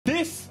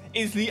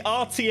is the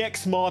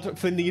RTX mod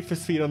for Need for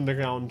Speed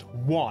Underground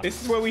 1.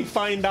 This is where we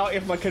find out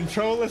if my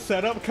controller's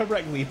set up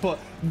correctly, but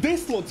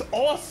this looks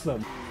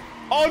awesome.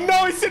 Oh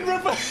no, it's in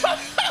reverse.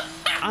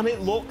 And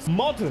it looks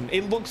modern.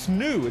 It looks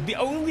new. The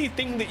only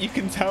thing that you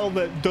can tell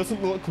that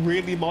doesn't look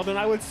really modern,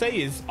 I would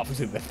say, is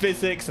obviously the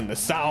physics and the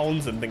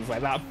sounds and things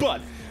like that.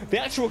 But the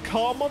actual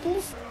car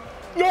models,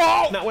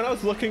 no! Now, when I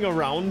was looking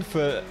around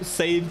for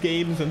save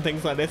games and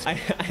things like this, I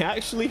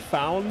actually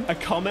found a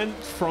comment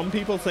from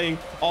people saying,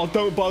 oh,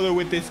 don't bother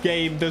with this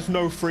game. There's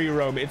no free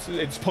roam.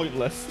 It's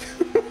pointless.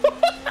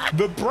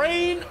 The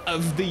brain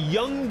of the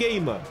young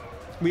gamer.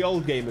 We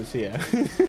old gamers here.